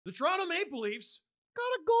The Toronto Maple Leafs got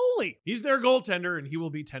a goalie. He's their goaltender, and he will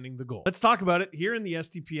be tending the goal. Let's talk about it here in the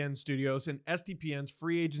SDPN studios, and SDPN's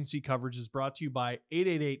free agency coverage is brought to you by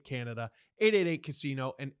 888 Canada, 888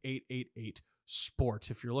 Casino, and 888 Sport.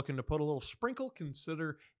 If you're looking to put a little sprinkle,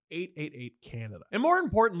 consider 888 Canada. And more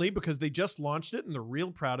importantly, because they just launched it and they're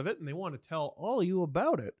real proud of it and they want to tell all of you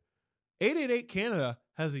about it, 888 Canada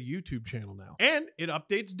has a YouTube channel now, and it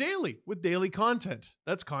updates daily with daily content.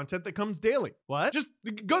 That's content that comes daily. What? Just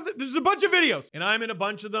go, there's a bunch of videos, and I'm in a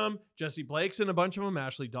bunch of them. Jesse Blake's in a bunch of them.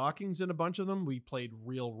 Ashley Docking's in a bunch of them. We played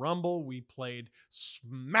Real Rumble. We played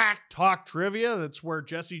Smack Talk Trivia. That's where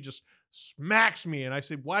Jesse just smacks me, and I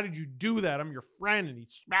say, why did you do that? I'm your friend, and he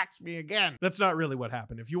smacks me again. That's not really what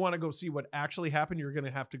happened. If you want to go see what actually happened, you're going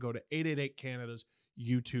to have to go to 888 Canada's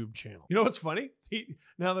YouTube channel. You know what's funny?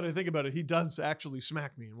 Now that I think about it, he does actually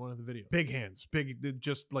smack me in one of the videos. Big hands,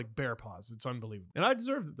 just like bear paws. It's unbelievable. And I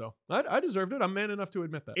deserved it though. I deserved it. I'm man enough to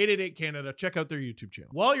admit that. 888 Canada, check out their YouTube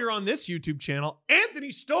channel. While you're on this YouTube channel, Anthony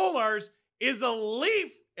Stolarz is a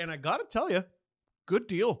Leaf, and I gotta tell you, good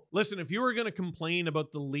deal. Listen, if you were gonna complain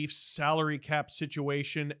about the Leafs salary cap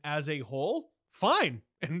situation as a whole, fine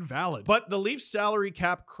and valid. But the Leafs salary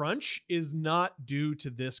cap crunch is not due to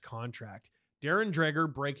this contract. Darren Dreger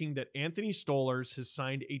breaking that Anthony Stolarz has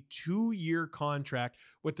signed a 2-year contract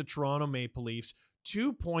with the Toronto Maple Leafs,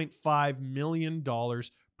 $2.5 million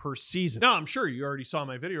per season. Now, I'm sure you already saw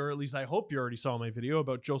my video, or at least I hope you already saw my video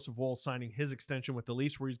about Joseph Woll signing his extension with the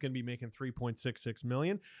Leafs, where he's going to be making $3.66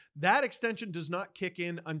 million. That extension does not kick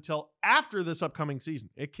in until after this upcoming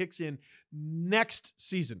season. It kicks in next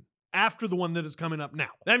season, after the one that is coming up now.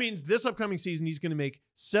 That means this upcoming season, he's going to make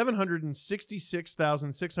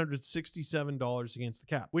 $766,667 against the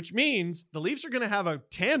cap, which means the Leafs are going to have a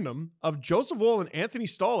tandem of Joseph Woll and Anthony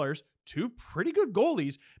Stolarz, two pretty good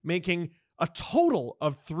goalies, making a total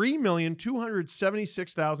of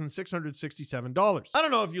 $3,276,667. I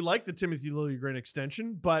don't know if you like the Timothy Liljegren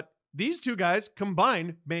extension, but these two guys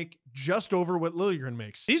combined make just over what Liljegren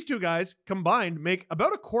makes. These two guys combined make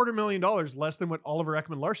about $250,000 less than what Oliver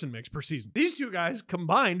Ekman-Larsson makes per season. These two guys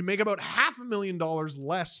combined make about $500,000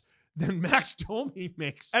 less than Max Domi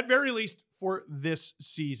makes, at very least for this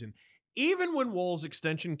season. Even when Woll's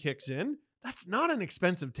extension kicks in, that's not an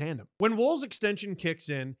expensive tandem. When Woll's extension kicks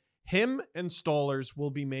in, him and Stolarz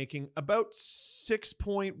will be making about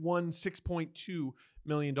 $6.2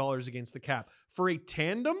 million against the cap. For a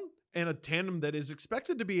tandem, and a tandem that is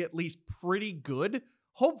expected to be at least pretty good,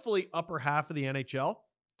 hopefully upper half of the NHL,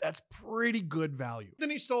 that's pretty good value.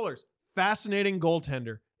 Anthony Stolarz, fascinating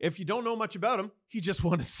goaltender. If you don't know much about him, he just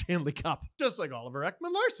won a Stanley Cup, just like Oliver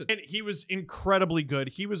Ekman-Larsson. And he was incredibly good.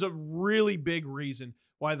 He was a really big reason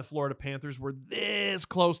why the Florida Panthers were this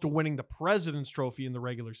close to winning the President's Trophy in the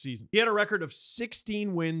regular season. He had a record of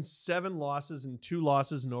 16 wins, 7 losses, and 2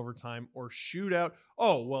 losses in overtime or shootout.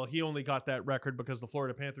 Oh, well, he only got that record because the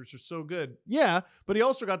Florida Panthers are so good. Yeah, but he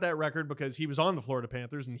also got that record because he was on the Florida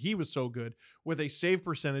Panthers and he was so good with a save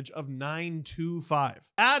percentage of .925.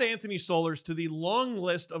 Add Anthony Stolarz to the long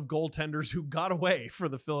list of goaltenders who got away for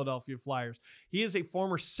the Philadelphia Flyers. He is a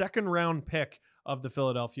former second-round pick of the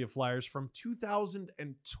Philadelphia Flyers from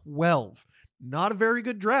 2012. Not a very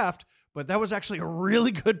good draft, but that was actually a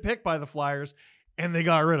really good pick by the Flyers, and they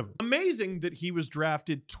got rid of him. Amazing that he was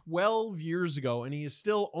drafted 12 years ago, and he has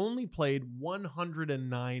still only played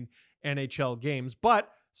 109 NHL games,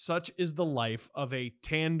 but such is the life of a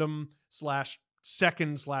tandem slash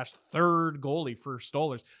second slash third goalie for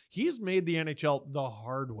Stolarz. He's made the NHL the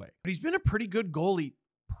hard way, but he's been a pretty good goalie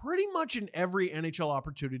pretty much in every NHL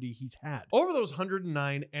opportunity he's had. Over those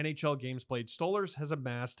 109 NHL games played, Stolarz has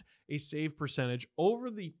amassed a save percentage over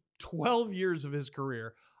the 12 years of his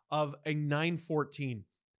career of a .914.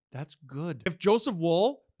 That's good. If Joseph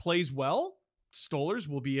Woll plays well, Stolarz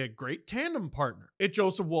will be a great tandem partner. If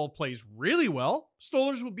Joseph Woll plays really well,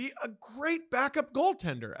 Stolarz will be a great backup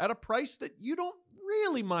goaltender at a price that you don't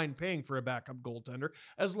really mind paying for a backup goaltender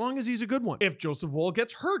as long as he's a good one. If Joseph Woll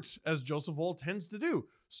gets hurt, as Joseph Woll tends to do,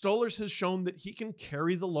 Stolarz has shown that he can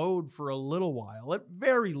carry the load for a little while, at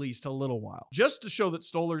very least a little while. Just to show that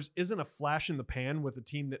Stolarz isn't a flash in the pan with a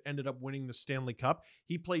team that ended up winning the Stanley Cup,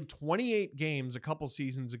 he played 28 games a couple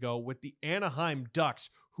seasons ago with the Anaheim Ducks,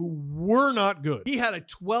 who were not good. He had a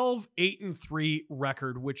 12-8-3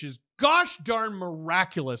 record, which is gosh darn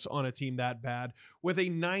miraculous on a team that bad, with a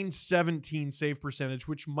 .917 save percentage,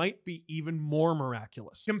 which might be even more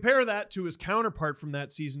miraculous. Compare that to his counterpart from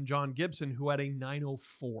that season, John Gibson, who had a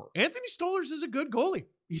 .904. Anthony Stolarz is a good goalie.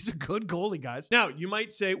 He's a good goalie, guys. Now, you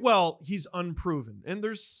might say, well, he's unproven, and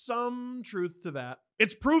there's some truth to that.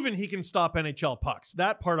 It's proven he can stop NHL pucks.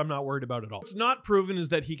 That part I'm not worried about at all. What's not proven is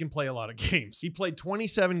that he can play a lot of games. He played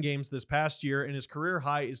 27 games this past year, and his career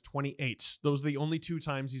high is 28. Those are the only 2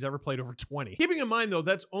 times he's ever played over 20. Keeping in mind, though,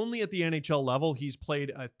 that's only at the NHL level. He's played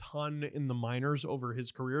a ton in the minors over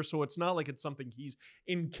his career, so it's not like it's something he's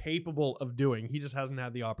incapable of doing. He just hasn't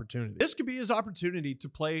had the opportunity. This could be his opportunity to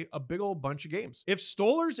play a big old bunch of games. If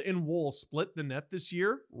Stolarz and Woll split the net this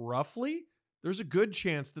year, roughly, there's a good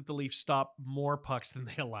chance that the Leafs stop more pucks than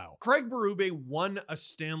they allow. Craig Berube won a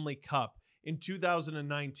Stanley Cup in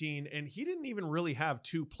 2019, and he didn't even really have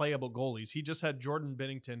 2 playable goalies. He just had Jordan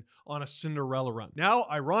Binnington on a Cinderella run. Now,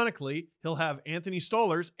 ironically, he'll have Anthony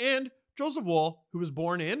Stolarz and Joseph Woll, who was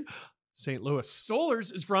born in St. Louis.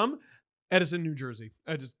 Stolarz is from Edison, New Jersey.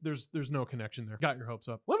 There's no connection there. Got your hopes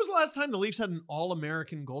up. When was the last time the Leafs had an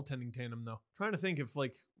all-American goaltending tandem, though? Trying to think if,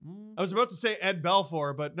 like, I was about to say Ed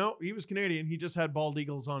Belfour, but no, he was Canadian. He just had bald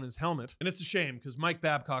eagles on his helmet. And it's a shame because Mike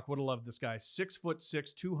Babcock would have loved this guy.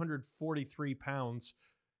 6'6", 243 pounds.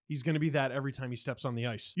 He's going to be that every time he steps on the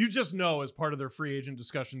ice. You just know, as part of their free agent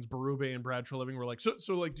discussions, Berube and Brad Treliving were like,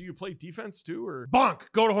 so like, do you play defense too, or bonk,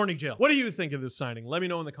 go to horny jail? What do you think of this signing? Let me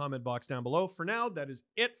know in the comment box down below. For now, that is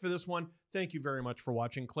it for this one. Thank you very much for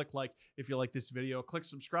watching. Click like if you like this video. Click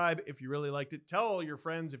subscribe if you really liked it. Tell all your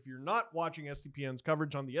friends. If you're not watching SDPN's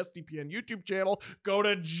coverage on the SDPN YouTube channel, go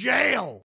to jail.